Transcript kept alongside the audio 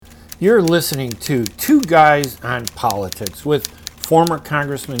You're listening to Two Guys on Politics with former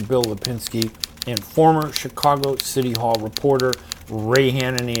Congressman Bill Lipinski and former Chicago City Hall reporter Ray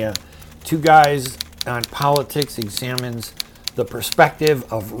Hanania. Two Guys on Politics examines the perspective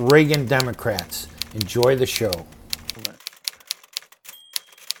of Reagan Democrats. Enjoy the show.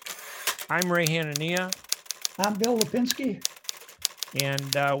 I'm Ray Hanania. I'm Bill Lipinski.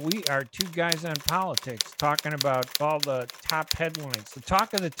 And we are Two Guys on Politics, talking about all the top headlines. The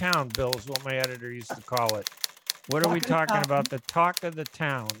talk of the town, Bill, is what my editor used to call it. What are we talking about? The talk of the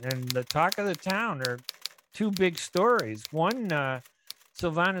town. And the talk of the town are two big stories. One,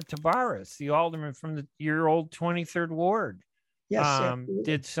 Silvana Tabares, the alderman from your old 23rd Ward, Yes,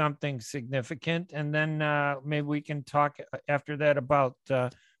 did something significant. And then maybe we can talk after that about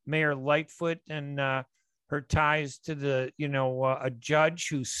Mayor Lightfoot and her ties to the, a judge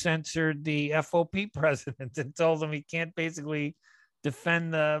who censored the FOP president and told him he can't basically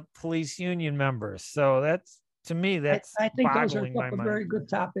defend the police union members. So that's, to me, that's I think those are a boggling my couple of mind. very good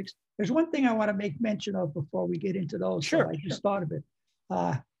topics. There's one thing I want to make mention of before we get into those. Sure. I just thought of it.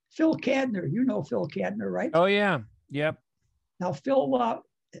 Phil Cadner, you know Phil Cadner, right? Oh, yeah. Yep. Now, Phil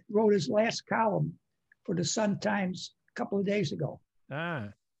wrote his last column for the Sun-Times a couple of days ago.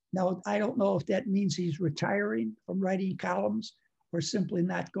 Now, I don't know if that means he's retiring from writing columns or simply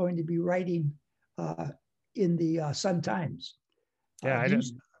not going to be writing in the Sun-Times. Yeah,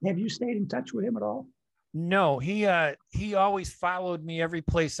 have you stayed in touch with him at all? No, he always followed me every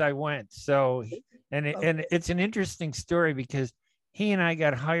place I went. So, and it's an interesting story because he and I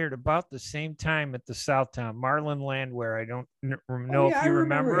got hired about the same time at the Southtown. Marlon Landwehr. I don't know if you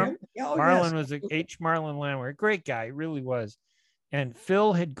remember him. Marlon was Marlon Landwehr, a great guy, he really was. And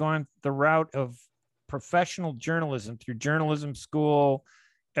Phil had gone the route of professional journalism through journalism school,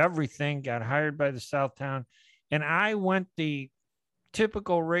 everything, got hired by the Southtown. And I went the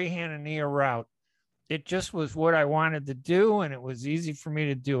typical Ray Hanania route. It just was what I wanted to do, and it was easy for me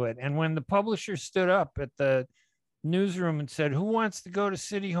to do it. And when the publisher stood up at the newsroom and said, "Who wants to go to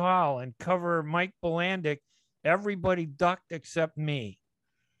City Hall and cover Mike Bilandic?" everybody ducked except me,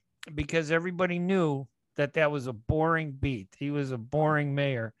 because everybody knew that was a boring beat. He was a boring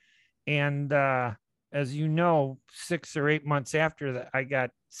mayor. And as you know, 6 or 8 months after that, I got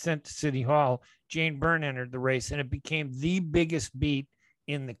sent to City Hall, Jane Byrne entered the race, and it became the biggest beat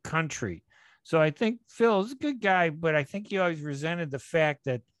in the country. So I think Phil's a good guy, but I think he always resented the fact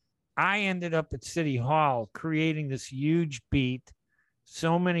that I ended up at City Hall creating this huge beat,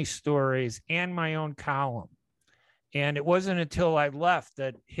 so many stories, and my own column. And it wasn't until I left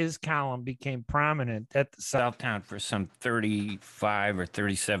that his column became prominent at the Southtown for some 35 or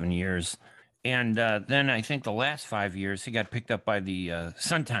 37 years. And then I think the last 5 years, he got picked up by the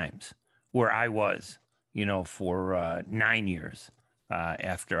Sun-Times, where I was, for 9 years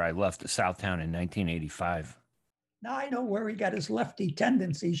after I left the Southtown in 1985. Now I know where he got his lefty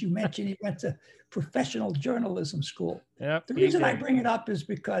tendencies. You mentioned he went to professional journalism school. Yep, the reason I bring it up is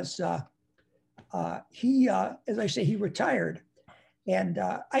because he, as I say, he retired. And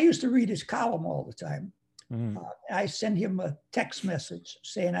I used to read his column all the time. I sent him a text message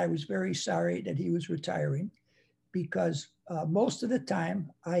saying I was very sorry that he was retiring because most of the time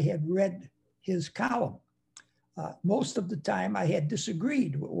I had read his column. Most of the time I had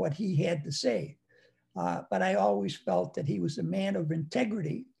disagreed with what he had to say. But I always felt that he was a man of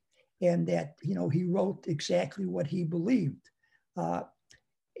integrity and that, he wrote exactly what he believed.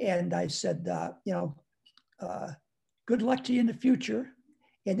 And I said, good luck to you in the future.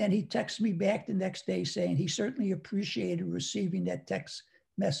 And then he texted me back the next day saying he certainly appreciated receiving that text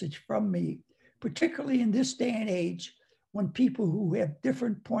message from me, particularly in this day and age when people who have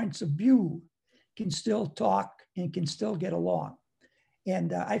different points of view can still talk and can still get along.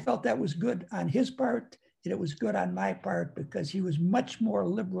 And I felt that was good on his part, and it was good on my part because he was much more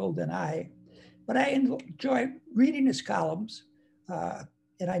liberal than I. But I enjoy reading his columns,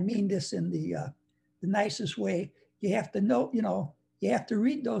 and I mean this in the nicest way. You have to know, you have to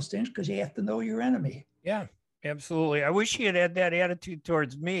read those things because you have to know your enemy. Yeah, absolutely. I wish he had had that attitude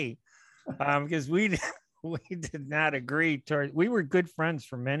towards me, because we did not agree. We were good friends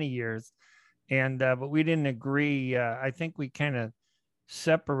for many years, and but we didn't agree. I think we kind of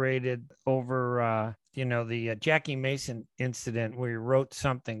separated over the Jackie Mason incident, where he wrote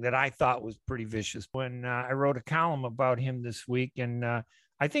something that I thought was pretty vicious. When I wrote a column about him this week, and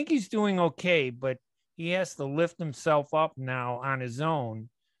I think he's doing okay, but he has to lift himself up now on his own.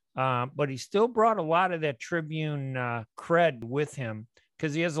 But he still brought a lot of that Tribune cred with him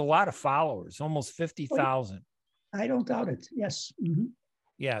because he has a lot of followers, almost 50,000. I don't doubt it. Yes. Mm-hmm.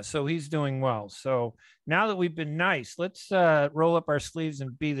 Yeah, so he's doing well. So now that we've been nice, let's roll up our sleeves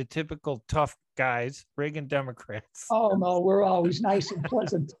and be the typical tough guys, Reagan Democrats. Oh no, we're always nice and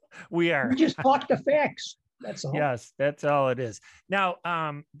pleasant. We We are. just talk the facts. That's all. Yes, that's all it is. Now,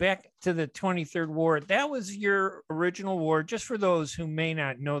 back to the 23rd Ward. That was your original ward, just for those who may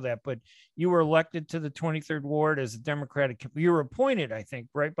not know that, but you were elected to the 23rd Ward as a Democratic. You were appointed, I think,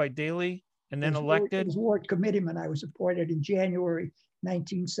 right, by Daley and then elected? As ward committeeman. I was appointed in January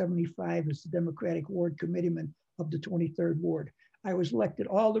 1975 as the Democratic ward committeeman of the 23rd Ward. I was elected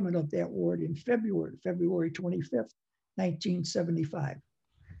alderman of that ward in February 25th, 1975.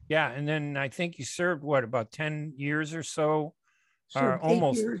 Yeah, and then I think you served what, about 10 years or so, or Served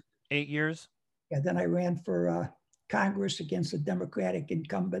almost 8 years. 8 years. Yeah, then I ran for Congress against the Democratic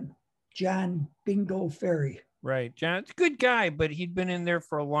incumbent, John Bingo Ferry. Right, John's a good guy, but he'd been in there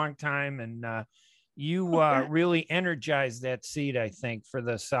for a long time, and you really energized that seat, I think, for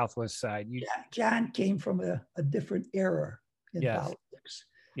the Southwest side. You, Yeah, John came from a different era in Yes. politics.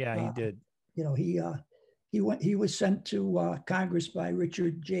 yeah, he did. You know, he was sent to Congress by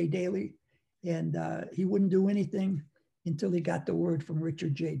Richard J. Daley, and he wouldn't do anything until he got the word from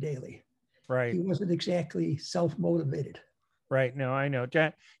Richard J. Daley. Right, He wasn't exactly self-motivated. right. No, I know.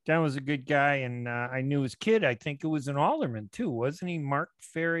 John was a good guy, and I knew his kid. I think it was an alderman too, wasn't he? Mark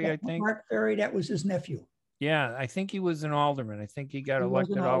Ferry, Yeah, I think. Mark Ferry, that was his nephew. Yeah, I think he was an alderman. I think he got He was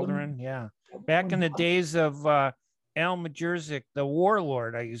elected an alderman. alderman. Yeah. Back in the days of Al Majerzik, the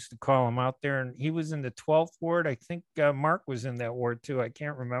warlord, I used to call him out there, and he was in the 12th ward. I think Mark was in that ward too. I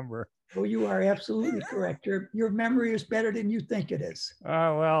can't remember. Oh, you are absolutely correct. Your memory is better than you think it is.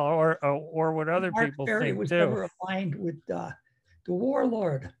 Well, or what other Mark people Ferry think was too. never aligned with the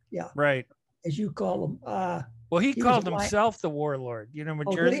warlord. Yeah, Right. as you call him. Well, he He was called aligned- himself the warlord. You know,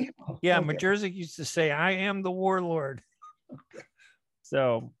 Oh, did Majerzik. he? Oh, Yeah, okay. Majerzik used to say, "I am the warlord."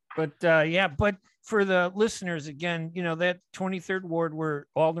 So, but yeah, but for the listeners, again, you know, that 23rd ward where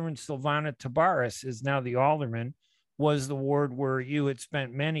Alderman Silvana Tabares is now the alderman was the ward where you had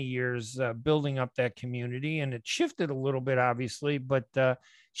spent many years building up that community, and it shifted a little bit, obviously, but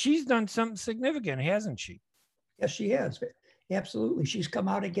she's done something significant, hasn't she? Yes, she has. Absolutely. She's come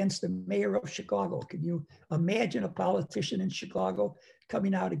out against the mayor of Chicago. Can you imagine a politician in Chicago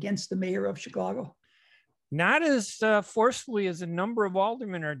coming out against the mayor of Chicago? Not as forcefully as a number of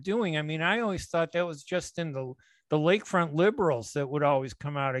aldermen are doing. I mean, I always thought that was just in the lakefront liberals that would always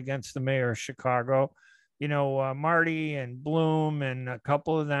come out against the mayor of Chicago. You know, Marty and Bloom and a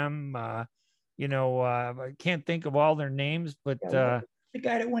couple of them. You know, I can't think of all their names, but Yeah, the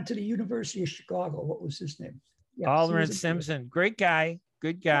guy that went to the University of Chicago, what was his name? Yeah, Alderman Simpson, great guy,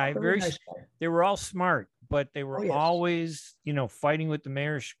 good guy, very nice guy. They were all smart, but they were yes. always, you know, fighting with the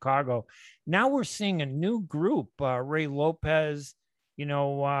mayor of Chicago. Now we're seeing a new group, Ray Lopez, you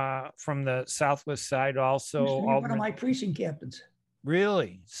know, from the Southwest side also. Used to be one of my precinct captains.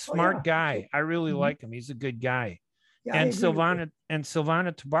 Really smart guy. I really Mhm. like him. He's a good guy. Yeah, I And agree with you.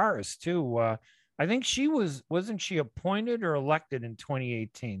 Silvana Tabares too. I think wasn't she appointed or elected in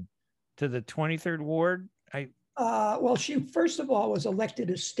 2018 to the 23rd ward? Well, she first of all was elected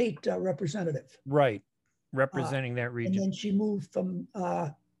as state representative, Right, representing that and region. then she moved from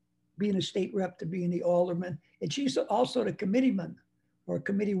being a state rep to being the alderman, and she's also the committeeman or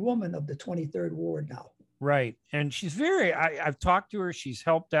committee woman of the 23rd Ward now. Right, and she's I've talked to her. She's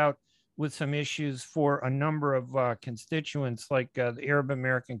helped out with some issues for a number of constituents, like the Arab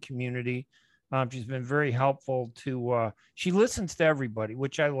American community. She's been very helpful to. She listens to everybody,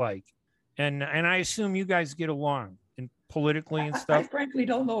 which I like, and I assume you guys get along and politically and I stuff. frankly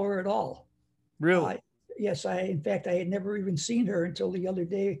don't know her at all. Really? Yes, in fact, I had never even seen her until the other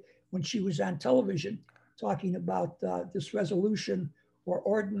day when she was on television talking about this resolution or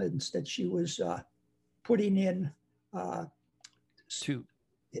ordinance that she was putting in To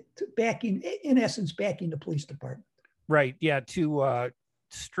backing, in essence, backing the police department. Right. Yeah. To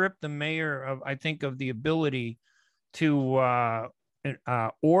strip the mayor of, I think, of the ability to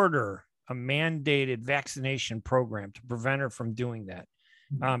order a mandated vaccination program to prevent her from doing that.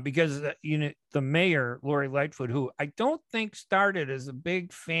 Because you know, the mayor, Lori Lightfoot, who I don't think started as a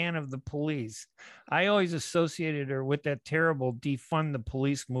big fan of the police. I always associated her with that terrible defund the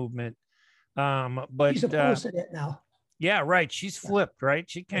police movement. But she's opposed to that now. Yeah, right. She's flipped, right?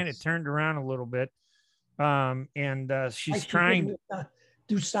 She kind of Yes. turned around a little bit. And she's Like she trying did with,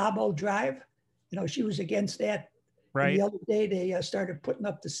 DuSable Drive. You know, she was against that. And right. the other day, they started putting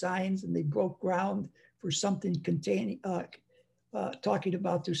up the signs and they broke ground for something containing, talking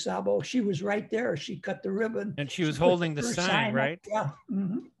about DuSable. She was right there. She cut the ribbon. And she was put holding the her sign, up. right? Yeah.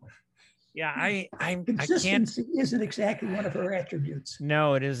 Mhm. Yeah, I can't. Consistency isn't exactly one of her attributes.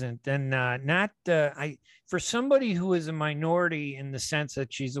 No, it isn't. And not I for somebody who is a minority in the sense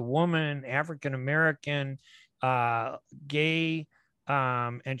that she's a woman, African American, uh, gay,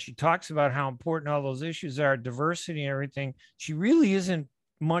 and she talks about how important all those issues are, diversity and everything. She really isn't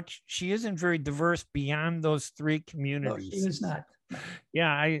much. She isn't very diverse beyond those three No, she communities. is not.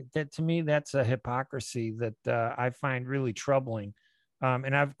 Yeah, I that to me that's a hypocrisy that I find really troubling.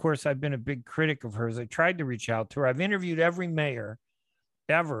 And of course, I've been a big critic of hers. I tried to reach out to her. I've interviewed every mayor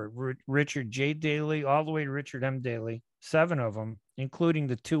ever, Richard J. Daley, all the way to Richard M. Daley, 7 of them, including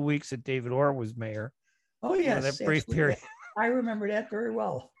the 2 weeks that David Orr was mayor. Oh, yes. That brief period. I remember that very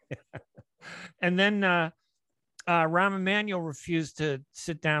well. And then Rahm Emanuel refused to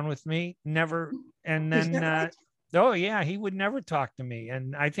sit down with me, never. And then, right? Oh, yeah, he would never talk to me.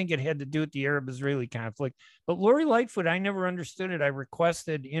 And I think it had to do with the Arab-Israeli conflict. But Lori Lightfoot, I never understood it. I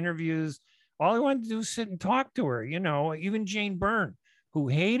requested interviews. All I wanted to do was sit and talk to her. Even Jane Byrne, who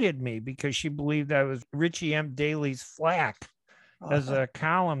hated me because she believed I was Richie M. Daley's flack as a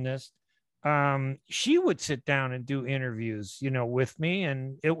columnist. She would sit down and do interviews, with me.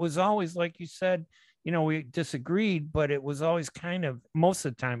 And it was always, like you said, we disagreed, but it was always kind of, most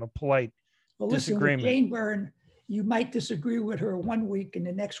of the time, a polite disagreement. With Jane Byrne, you might disagree with her one week and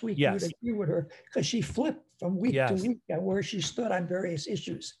the next week you would agree with her because she flipped from week to week on where she stood on various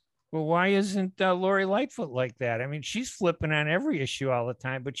issues. Well, why isn't Lori Lightfoot like that? I mean, she's flipping on every issue all the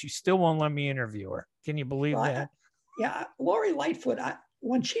time, but she still won't let me interview her. Can you believe that? Lori Lightfoot,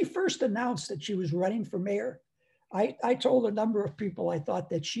 when she first announced that she was running for mayor, I told a number of people I thought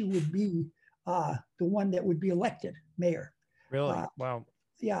that she would be the one that would be elected mayor. Really? Wow.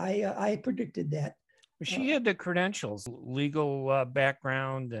 Yeah, I predicted that. She had the credentials, legal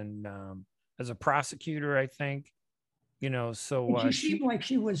background, and as a prosecutor, I think, so she seemed like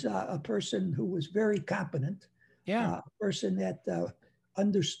she was a person who was very competent. Yeah. A person that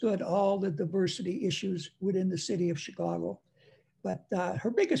understood all the diversity issues within the city of Chicago. But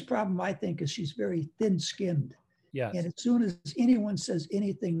her biggest problem, I think, is she's very thin-skinned. Yes. And as soon as anyone says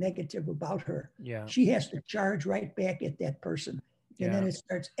anything negative about her, she has to charge right back at that person. And then it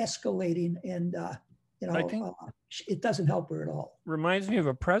starts escalating, and I think it doesn't help her at all. Reminds me of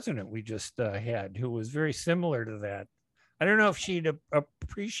a president we just had who was very similar to that. I don't know if she'd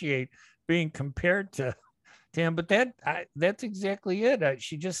appreciate being compared to him, but that's exactly it.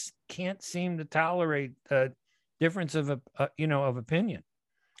 She just can't seem to tolerate difference of opinion,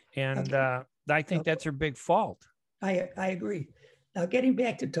 and I think that's her big fault. I agree. Now, getting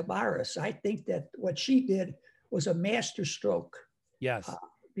back to Taveras, I think that what she did was a master stroke. Yes,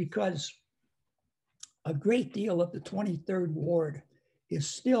 because a great deal of the 23rd Ward is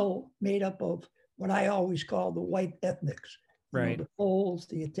still made up of what I always call the white ethnics, right? The Poles,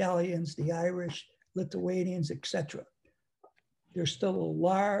 the Italians, the Irish, Lithuanians, etc. There's still a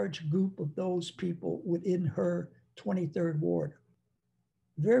large group of those people within her 23rd Ward.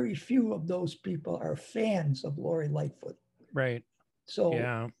 Very few of those people are fans of Lori Lightfoot. Right.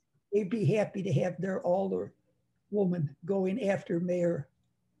 So they'd be happy to have their alder woman going after Mayor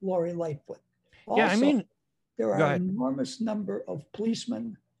Lori Lightfoot. Also, there are an enormous number of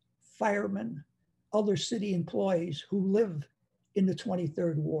policemen, firemen, other city employees who live in the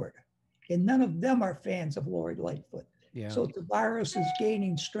 23rd Ward, and none of them are fans of Lori Lightfoot. Yeah. So Taveras is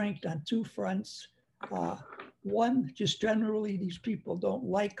gaining strength on two fronts. One, just generally, these people don't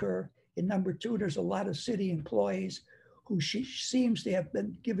like her. And number two, there's a lot of city employees who she seems to have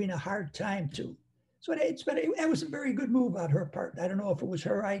been giving a hard time to. So it was a very good move on her part. I don't know if it was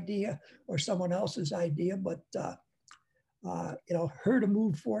her idea or someone else's idea, but her to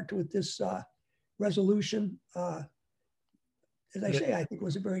move forward with this resolution, as I say, I think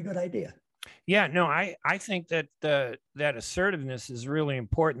was a very good idea. Yeah, no, I think that that assertiveness is really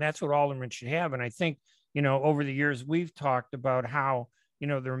important. That's what aldermen should have. And I think, over the years, we've talked about how,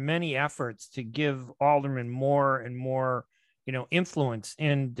 there are many efforts to give aldermen more and more, influence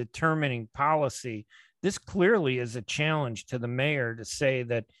in determining policy. This clearly is a challenge to the mayor to say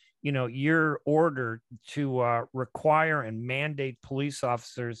that, your order to require and mandate police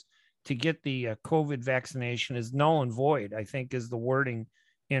officers to get the COVID vaccination is null and void, I think is the wording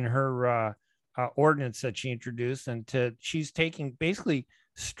in her ordinance that she introduced. And she's basically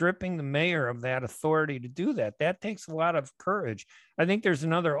stripping the mayor of that authority to do that. That takes a lot of courage. I think there's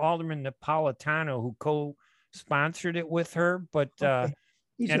another alderman, Napolitano, who co-sponsored it with her, but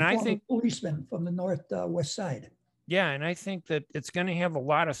he's a policeman from the northwest side. Yeah, and I think that it's going to have a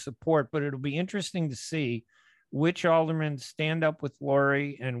lot of support, but it'll be interesting to see which aldermen stand up with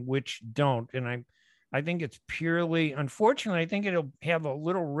Lori and which don't. And I think it's purely, unfortunately, I think it'll have a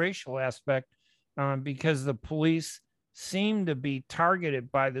little racial aspect because the police seem to be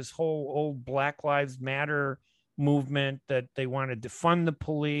targeted by this whole old Black Lives Matter movement, that they want to defund the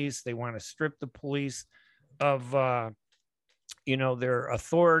police. They want to strip the police of, their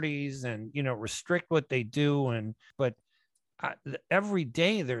authorities and, restrict what they do. But every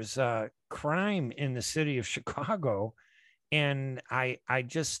day there's crime in the city of Chicago. And I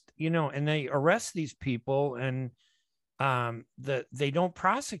just, and they arrest these people, and they don't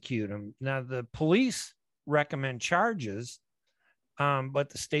prosecute them. Now the police recommend charges, but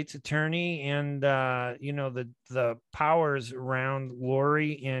the state's attorney and the powers around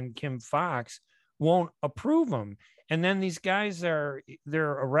Lori and Kim Foxx won't approve them. And then these guys they're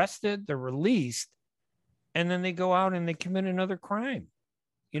arrested, they're released, and then they go out and they commit another crime,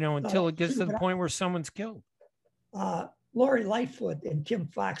 until it gets to the point where someone's killed. Lori Lightfoot and Kim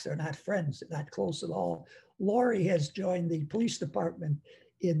Foxx are not friends, not close at all. Lori has joined the police department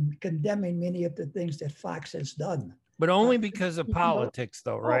in condemning many of the things that Foxx has done. But only because of politics,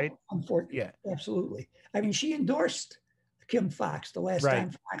 though, right? Unfortunately, yeah, absolutely. I mean, she endorsed Kim Foxx the last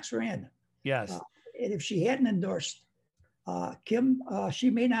time Foxx ran. Yes. And if she hadn't endorsed Kim, she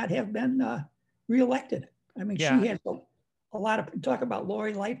may not have been reelected. I mean, she has a lot of talk about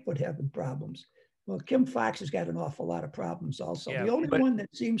Lori Lightfoot having problems. Well, Kim Foxx has got an awful lot of problems also. The only one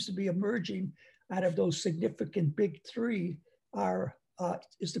that seems to be emerging out of those significant big three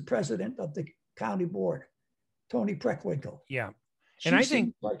is the president of the county board, Toni Preckwinkle. Yeah. And I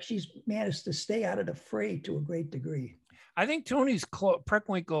think like she's managed to stay out of the fray to a great degree. I think Toni's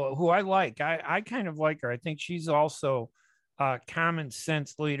Preckwinkle, who I like, I kind of like her. I think she's also a common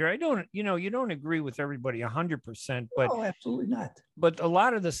sense leader. I don't, you don't agree with everybody 100%, but absolutely not. But a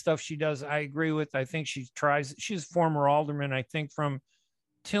lot of the stuff she does, I agree with. I think she's a former alderman, I think from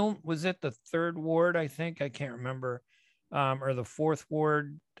was it the 3rd ward? I think, I can't remember, or the 4th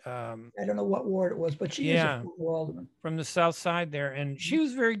ward. I don't know what ward it was, but she is a former alderman from the south side there. And she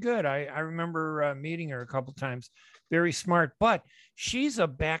was very good. I remember meeting her a couple of times. Very smart, but she's a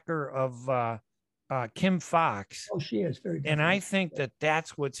backer of Kim Foxx. Oh, she is very. And I think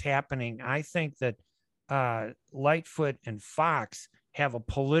that's what's happening. I think that Lightfoot and Foxx have a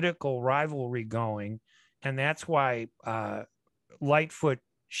political rivalry going, and that's why Lightfoot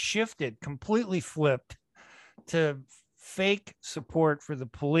completely flipped to fake support for the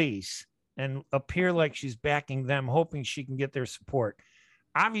police and appear like she's backing them, hoping she can get their support.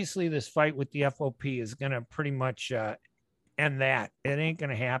 Obviously, this fight with the FOP is going to pretty much end that. It ain't going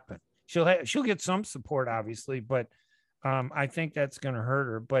to happen. She'll get some support, obviously, but I think that's going to hurt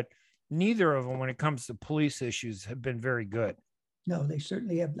her. But neither of them, when it comes to police issues, have been very good. No, they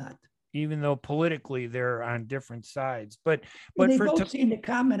certainly have not. Even though politically they're on different sides. But they both seem to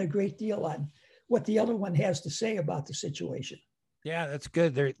comment a great deal on what the other one has to say about the situation. Yeah, that's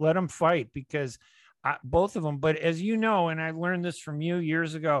good. Let them fight, because both of them. But as you know, and I learned this from you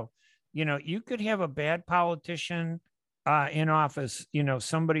years ago, you could have a bad politician in office,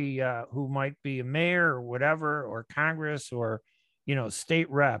 somebody who might be a mayor or whatever, or Congress, or, state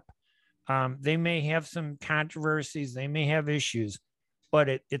rep. They may have some controversies. They may have issues, but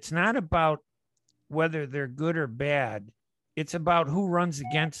it's not about whether they're good or bad. It's about who runs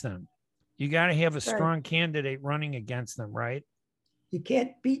against them. You got to have a strong candidate running against them, right? You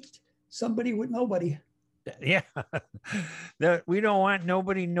can't beat somebody with nobody. Yeah. We don't want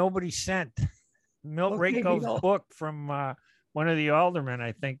nobody sent. Milt Rako's book from one of the aldermen,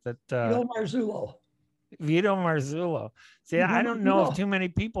 I think that Vito Marzullo. See, I don't know if too many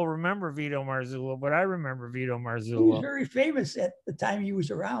people remember Vito Marzullo, but I remember Vito Marzullo. He was very famous at the time he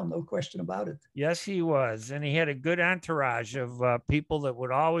was around, no question about it. Yes, he was. And he had a good entourage of people that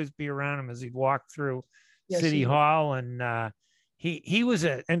would always be around him as he'd walk through City Hall. And he was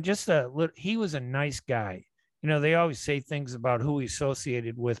a nice guy. They always say things about who he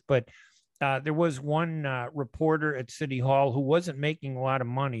associated with, but there was one reporter at City Hall who wasn't making a lot of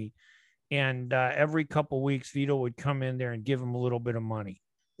money. And every couple of weeks, Vito would come in there and give him a little bit of money.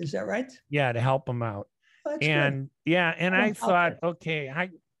 Is that right? Yeah, to help him out. Oh, and good. Yeah, and I thought, okay,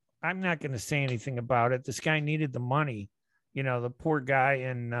 I'm not going to say anything about it. This guy needed the money, the poor guy,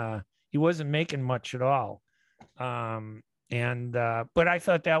 and he wasn't making much at all. But I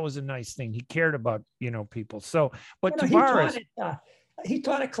thought that was a nice thing. He cared about, people. So, but Tabarrous, he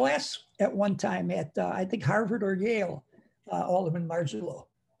taught a class at one time at I think Harvard or Yale, Alderman Marzullo.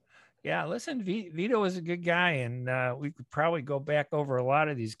 Yeah, listen, Vito is a good guy, and we could probably go back over a lot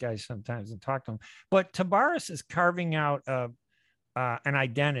of these guys sometimes and talk to them. But Tabarrous is carving out an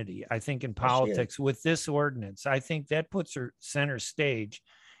identity, I think, in politics with this ordinance. I think that puts her center stage.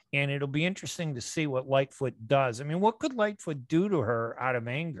 And it'll be interesting to see what Lightfoot does. I mean, what could Lightfoot do to her out of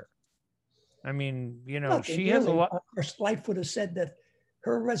anger? I mean, Nothing she has a really. lot. Of course, Lightfoot has said that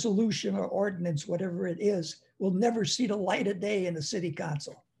her resolution or ordinance, whatever it is, will never see the light of day in the city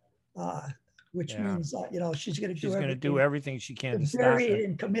council, uh, which Yeah, means, she's going to she's do going to do everything everything she can to to stop bury it. it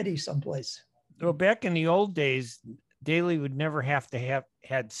in committee someplace. Well, back in the old days, Daley would never have to have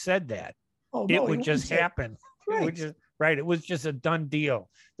had said that. Oh, It no, would just happen. It would right. just right. It was just a done deal.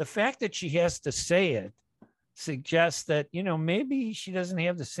 The fact that she has to say it suggests that maybe she doesn't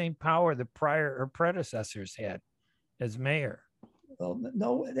have the same power that her predecessors had as mayor. Well,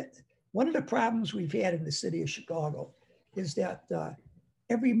 no, one of the problems we've had in the city of Chicago is that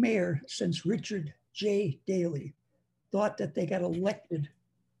every mayor since Richard J. Daley thought that they got elected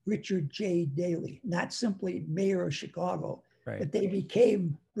Richard J. Daley, not simply mayor of Chicago, right. but they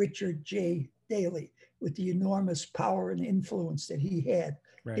became Richard J. Daley with the enormous power and influence that he had.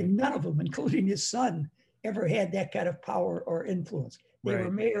 Right. And none of them, including his son, ever had that kind of power or influence. They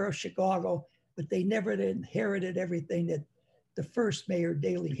were mayor of Chicago, but they never inherited everything that the first mayor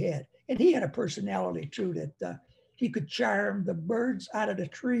Daley had. And he had a personality too, that he could charm the birds out of the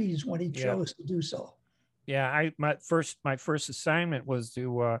trees when he chose to do so. Yeah, my first assignment was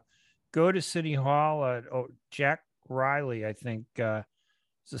to go to City Hall. Jack Riley, I think, was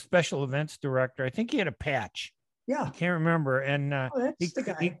a special events director. I think he had a patch. Yeah, I can't remember. And that's the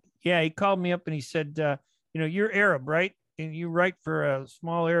guy. He called me up and he said, "You're Arab, right? And you write for a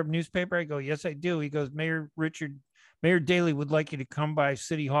small Arab newspaper?" I go, "Yes, I do." He goes, Mayor Daley would like you to come by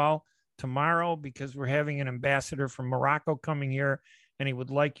City Hall tomorrow because we're having an ambassador from Morocco coming here, and he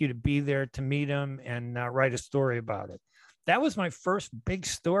would like you to be there to meet him and write a story about it. That was my first big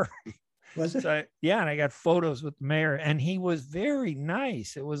story. Was it? So, yeah, and I got photos with the mayor, and he was very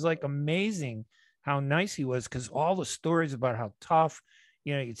nice. It was like amazing how nice he was, because all the stories about how tough,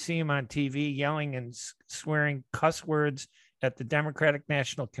 you'd see him on TV yelling and swearing cuss words at the Democratic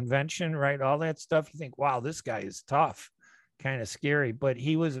National Convention, right? All that stuff. You think, wow, this guy is tough, kind of scary, but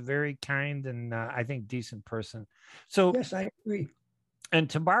he was a very kind and I think decent person. So yes, I agree. And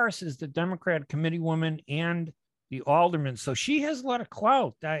Tabaris is the Democrat committee woman and the alderman. So she has a lot of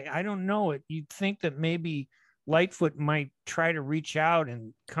clout. I don't know it. You'd think that maybe Lightfoot might try to reach out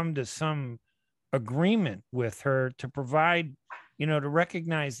and come to some agreement with her to provide, to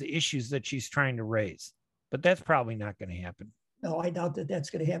recognize the issues that she's trying to raise. But that's probably not going to happen. No, I doubt that that's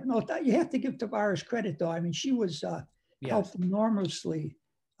going to happen. No, you have to give Tabaris credit, though. I mean, she was helped enormously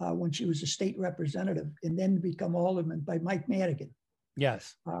when she was a state representative and then become alderman by Mike Madigan.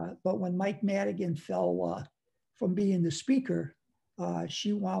 Yes. But when Mike Madigan fell from being the speaker,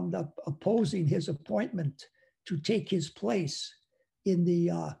 she wound up opposing his appointment to take his place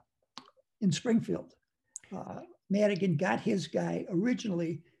in Springfield. Madigan got his guy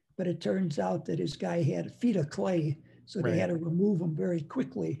originally, but it turns out that his guy had feet of clay, so they had to remove him very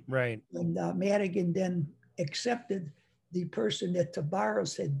quickly. Right. And Madigan then accepted the person that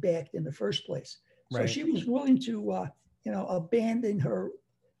Tabaris had backed in the first place. So she was willing to, abandon her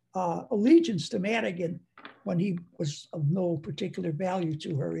allegiance to Madigan when he was of no particular value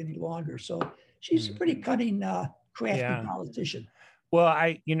to her any longer. So she's a pretty cunning, crafty politician. Well,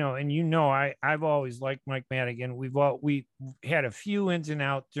 I've always liked Mike Madigan. We had a few ins and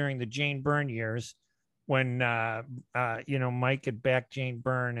outs during the Jane Byrne years when Mike had backed Jane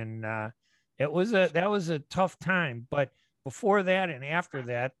Byrne, and that was a tough time. But before that and after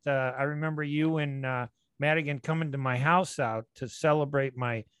that, I remember you and Madigan coming to my house out to celebrate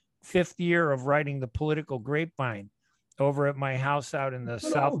my 5th year of writing the Political Grapevine over at my house out in the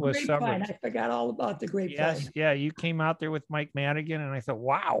southwest suburbs. I forgot all about the Grapevine. Yes, yeah, you came out there with Mike Madigan, and I thought,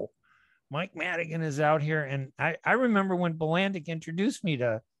 wow, Mike Madigan is out here. And I remember when Bolandic introduced me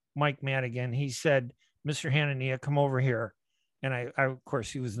to Mike Madigan, he said, "Mr. Hanania, come over here." And I, of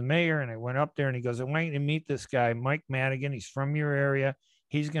course, he was the mayor, and I went up there, and he goes, "I want you to meet this guy, Mike Madigan. He's from your area.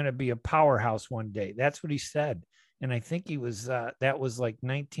 He's going to be a powerhouse one day." That's what he said. And I think he was, that was like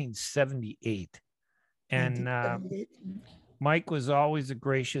 1978. And Mike was always a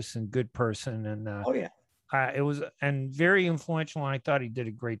gracious and good person. And it was very influential. And I thought he did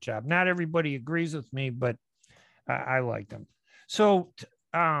a great job. Not everybody agrees with me, but I liked him. So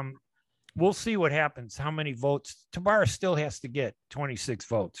we'll see what happens. How many votes? Tabaris still has to get 26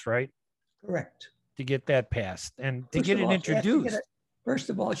 votes, right? Correct. To get that passed and to get it introduced. First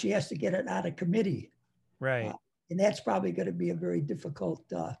of all, she has to get it out of committee. Right. And that's probably going to be a very difficult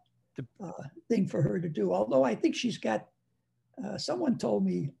thing for her to do. Although I think she's got, someone told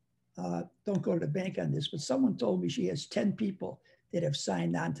me, don't go to the bank on this, but someone told me she has 10 people that have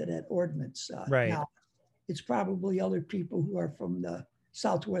signed on to that ordinance. Right. Now, it's probably other people who are from the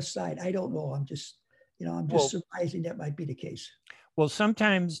southwest side. I don't know. I'm just, I'm just Well, surmising that might be the case. well,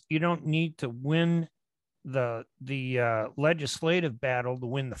 sometimes you don't need to win the legislative battle to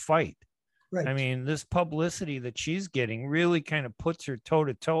win the fight. I Right. mean, this publicity that she's getting really kind of puts her toe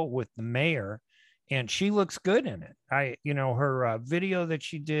to toe with the mayor, and she looks good in it. Her video that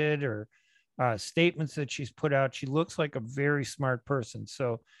she did, or statements that she's put out, she looks like a very smart person.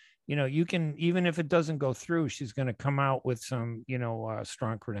 So, you can, even if it doesn't go through, she's going to come out with some,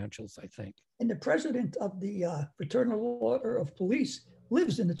 strong credentials, I think. And the president of the Fraternal Order of Police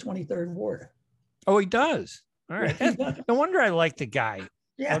lives in the 23rd Ward. Oh, he does. All right. Yeah, No wonder I like the guy.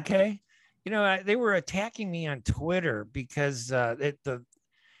 yeah. Okay. They were attacking me on Twitter because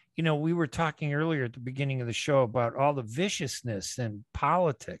we were talking earlier at the beginning of the show about all the viciousness and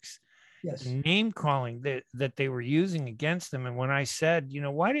politics, Yes. name calling that they were using against them. And when I said,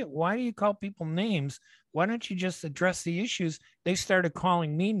 why do you call people names? Why don't you just address the issues? They started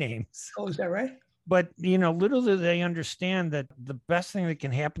calling me names. Oh, is that right? But, little do they understand that the best thing that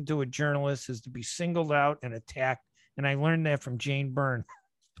can happen to a journalist is to be singled out and attacked. And I learned that from Jane Byrne.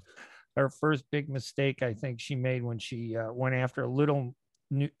 Her first big mistake, I think, she made when she went after a little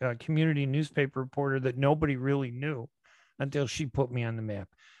community newspaper reporter that nobody really knew until she put me on the map.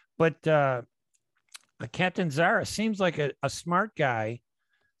 But Catanzara seems like a smart guy.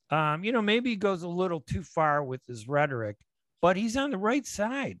 Maybe he goes a little too far with his rhetoric, but he's on the right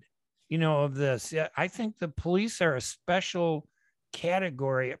side, of this. I think the police are a special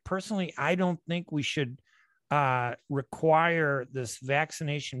category. Personally, I don't think we should require this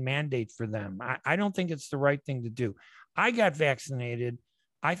vaccination mandate for them. I don't think it's the right thing to do. I got vaccinated.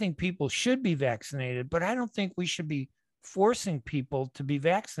 I think people should be vaccinated, but I don't think we should be forcing people to be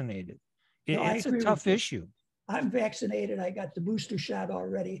vaccinated. It's a tough issue. I'm vaccinated. I got the booster shot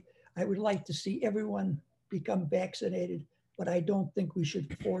already. I would like to see everyone become vaccinated, but I don't think we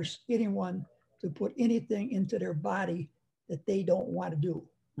should force anyone to put anything into their body that they don't want to do.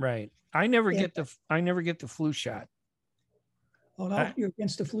 Right. I never get the flu shot. Oh no, you're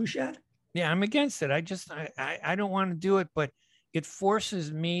against the flu shot? Yeah, I'm against it. I don't want to do it, but it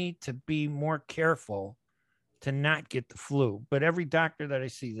forces me to be more careful to not get the flu. But every doctor that I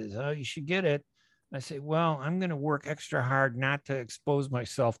see says, "Oh, you should get it." I say, "Well, I'm going to work extra hard not to expose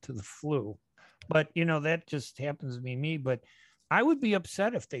myself to the flu." But that just happens to be me. But I would be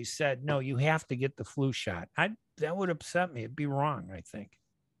upset if they said, "No, you have to get the flu shot." That would upset me. It'd be wrong, I think.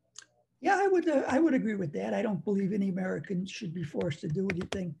 Yeah, I would agree with that. I don't believe any American should be forced to do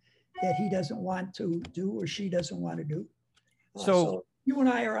anything that he doesn't want to do or she doesn't want to do. So you and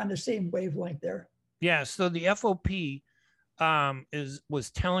I are on the same wavelength there. Yeah. So the FOP was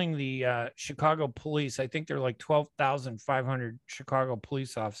telling the Chicago police, I think they're like 12,500 Chicago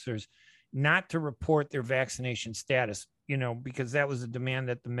police officers, not to report their vaccination status, because that was a demand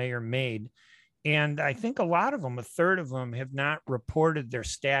that the mayor made. And I think a lot of them, a third of them, have not reported their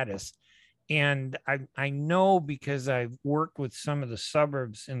status. And I know, because I've worked with some of the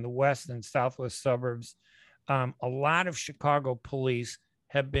suburbs in the west and southwest suburbs, a lot of Chicago police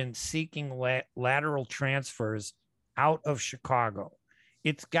have been seeking lateral transfers out of Chicago.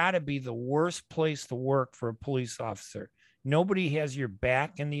 It's got to be the worst place to work for a police officer. Nobody has your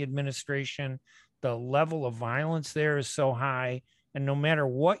back in the administration. The level of violence there is so high. And no matter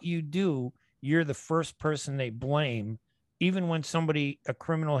what you do, you're the first person they blame. Even when a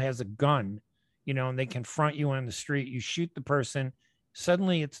criminal has a gun, and they confront you on the street, you shoot the person,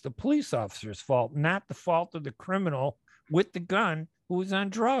 suddenly it's the police officer's fault, not the fault of the criminal with the gun who was on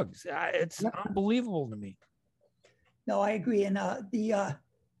drugs. It's unbelievable to me. No, I agree. And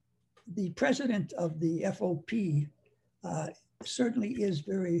the president of the FOP certainly is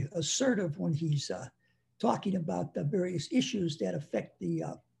very assertive when he's talking about the various issues that affect the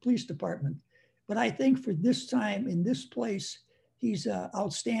police department. But I think for this time in this place, he's an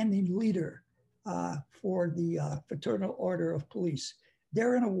outstanding leader for the Fraternal Order of Police.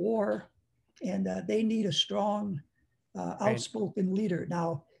 They're in a war, and they need a strong, outspoken leader.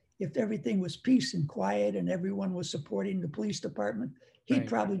 Now, if everything was peace and quiet and everyone was supporting the police department, he'd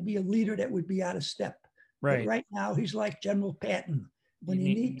probably be a leader that would be out of step. Right. But right now, he's like General Patton. When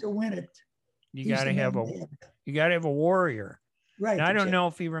you need to win it, you got to have a warrior. Right. And I don't know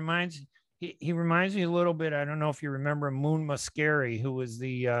if he reminds me a little bit. I don't know if you remember Moon Muscari, who was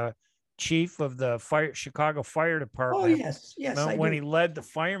the chief of the Chicago Fire Department. Oh, yes. When he led the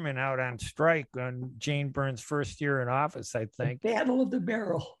firemen out on strike on Jane Byrne's first year in office, I think. The Battle of the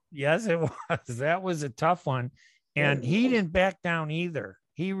Barrel. Yes, it was. That was a tough one. And he didn't back down either.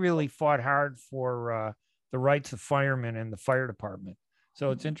 He really fought hard for the rights of firemen and the fire department. So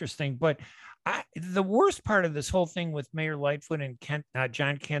it's interesting. But the worst part of this whole thing with Mayor Lightfoot and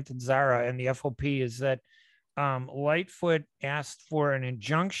John Catanzara and the FOP is that Lightfoot asked for an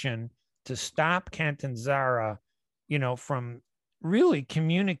injunction to stop Catanzara, from really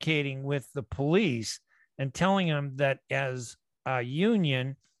communicating with the police and telling them that as a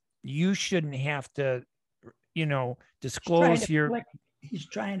union, you shouldn't have to, disclose he's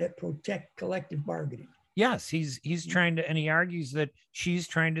trying to protect collective bargaining. Yes, he's trying to, and he argues that she's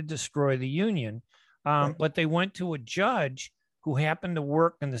trying to destroy the union. Right. But they went to a judge who happened to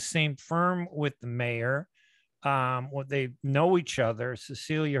work in the same firm with the mayor. They know each other,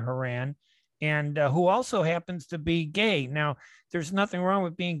 Cecilia Horan, and who also happens to be gay. Now, there's nothing wrong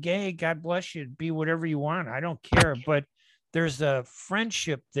with being gay. God bless you. Be whatever you want. I don't care. But there's a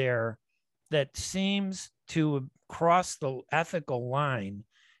friendship there that seems to cross the ethical line.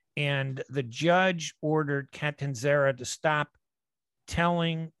 And the judge ordered Catanzara to stop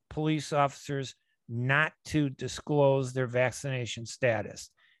telling police officers not to disclose their vaccination status.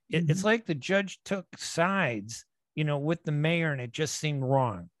 It's like the judge took sides, with the mayor, and it just seemed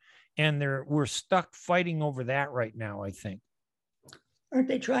wrong. And we're stuck fighting over that right now, I think. Aren't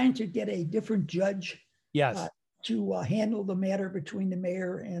they trying to get a different judge? Yes. To handle the matter between the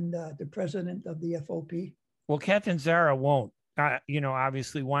mayor and the president of the FOP? Well, Catanzara won't.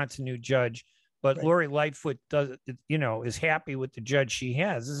 Obviously wants a new judge, but right. Lori Lightfoot is happy with the judge she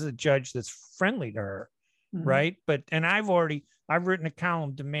has. This is a judge that's friendly to her, right? And I've written a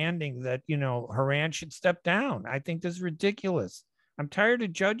column demanding that, Horan should step down. I think this is ridiculous. I'm tired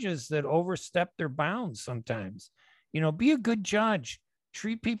of judges that overstep their bounds sometimes. Be a good judge,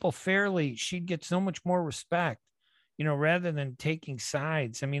 treat people fairly. She'd get so much more respect, rather than taking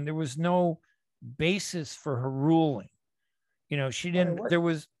sides. I mean, there was no basis for her ruling. She didn't,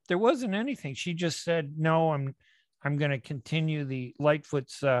 there wasn't anything. She just said, no, I'm going to continue the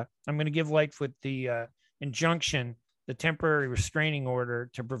Lightfoot's, I'm going to give Lightfoot the injunction, the temporary restraining order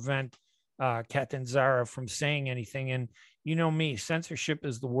to prevent Catanzara from saying anything. And me, censorship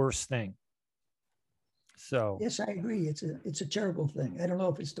is the worst thing. So yes, I agree. It's a terrible thing. I don't know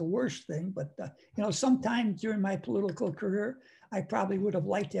if it's the worst thing, but sometime during my political career, I probably would have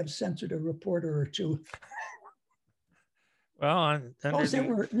liked to have censored a reporter or two. Well, those that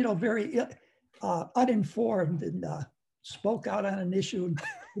were, very uninformed and spoke out on an issue and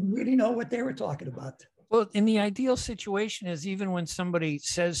didn't really know what they were talking about. Well, in the ideal situation is even when somebody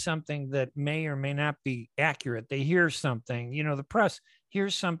says something that may or may not be accurate, they hear something, the press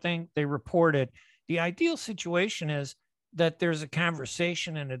hears something, they report it. The ideal situation is that there's a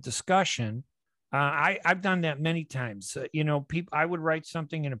conversation and a discussion. I've done that many times. I would write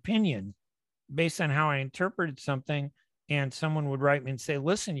something, an opinion based on how I interpreted something. And someone would write me and say,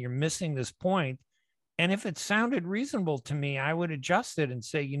 listen, you're missing this point. And if it sounded reasonable to me, I would adjust it and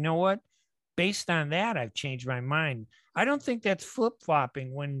say, you know what? Based on that, I've changed my mind. I don't think that's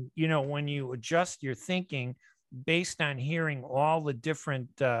flip-flopping when you adjust your thinking based on hearing all the different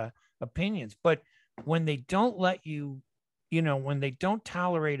opinions. But when they don't let you, when they don't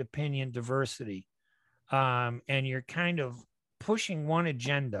tolerate opinion diversity, and you're kind of pushing one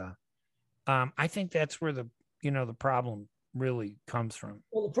agenda, I think that's where the problem really comes from.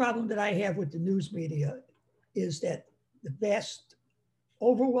 Well, the problem that I have with the news media is that the vast,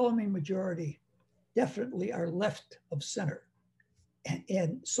 overwhelming majority definitely are left of center.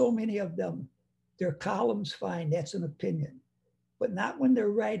 And so many of them, their columns, fine, that's an opinion, but not when they're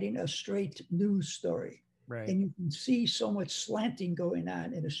writing a straight news story. Right. And you can see so much slanting going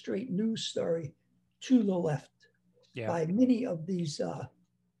on in a straight news story to the left by many of these,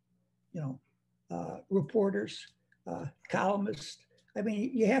 reporters, columnists. I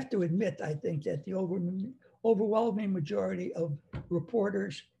mean, you have to admit, I think, that the overwhelming majority of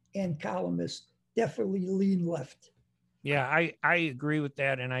reporters and columnists definitely lean left. Yeah, I agree with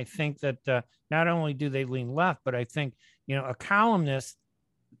that. And I think that not only do they lean left, but I think, a columnist,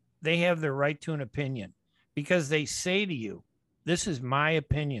 they have the right to an opinion because they say to you, this is my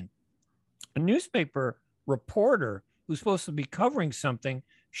opinion. A newspaper reporter who's supposed to be covering something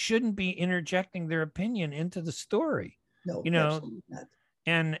shouldn't be interjecting their opinion into the story. No, absolutely not.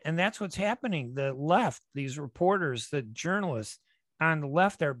 And that's what's happening. The left, these reporters, the journalists on the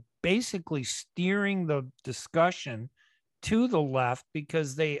left are basically steering the discussion to the left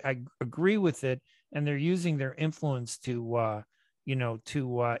because they agree with it, and they're using their influence to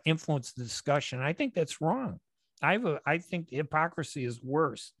influence the discussion. I think that's wrong. I think hypocrisy is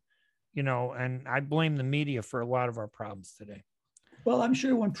worse, and I blame the media for a lot of our problems today. Well, I'm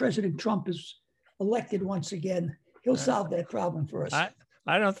sure when President Trump is elected once again, he'll solve that problem for us.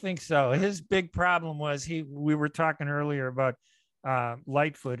 I don't think so. His big problem was we were talking earlier about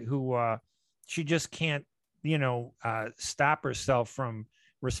Lightfoot, who she just can't, stop herself from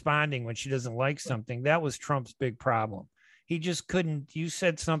responding when she doesn't like something. That was Trump's big problem. He just couldn't. You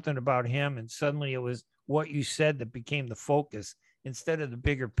said something about him, and suddenly it was what you said that became the focus instead of the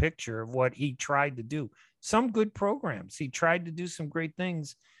bigger picture of what he tried to do. Some good programs. He tried to do some great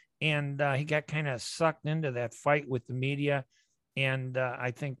things, and he got kind of sucked into that fight with the media. And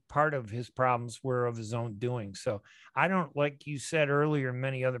I think part of his problems were of his own doing. So I don't, like you said earlier in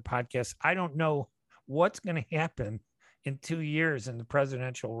many other podcasts, I don't know what's going to happen in 2 years in the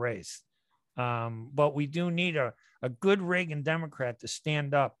presidential race. But we do need a good Reagan Democrat to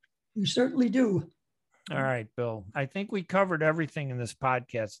stand up. You certainly do. All right, Bill. I think we covered everything in this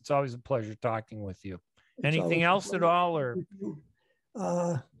podcast. It's always a pleasure talking with you. Anything else at all? Or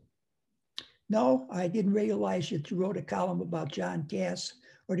no, I didn't realize you wrote a column about John Kass,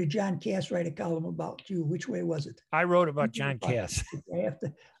 or did John Kass write a column about you? Which way was it? I wrote about John Kass.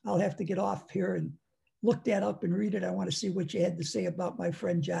 I'll have to get off here and look that up and read it. I want to see what you had to say about my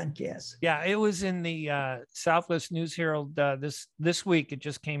friend John Kass. Yeah, it was in the Southwest News Herald this week. It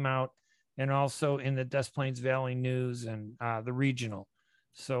just came out, and also in the Des Plaines Valley News and the Regional.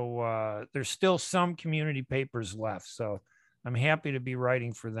 So there's still some community papers left. So I'm happy to be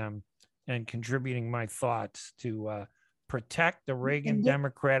writing for them and contributing my thoughts to protect the Reagan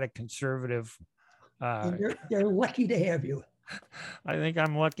Democratic Conservative. They're lucky to have you. I think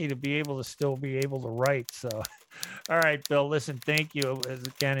I'm lucky to be able to still be able to write. So, all right, Bill, listen, thank you. It was,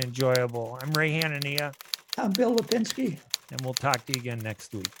 again, enjoyable. I'm Ray Hanania. I'm Bill Lipinski. And we'll talk to you again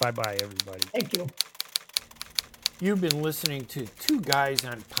next week. Bye-bye, everybody. Thank you. You've been listening to Two Guys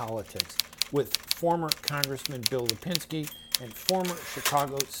on Politics with former Congressman Bill Lipinski and former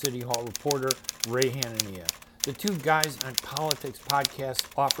Chicago City Hall reporter Ray Hanania. The Two Guys on Politics podcast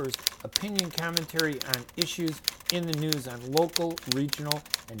offers opinion commentary on issues in the news on local, regional,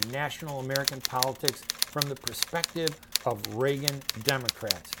 and national American politics from the perspective of Reagan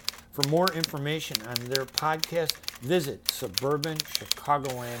Democrats. For more information on their podcast, visit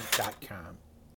suburbanchicagoland.com.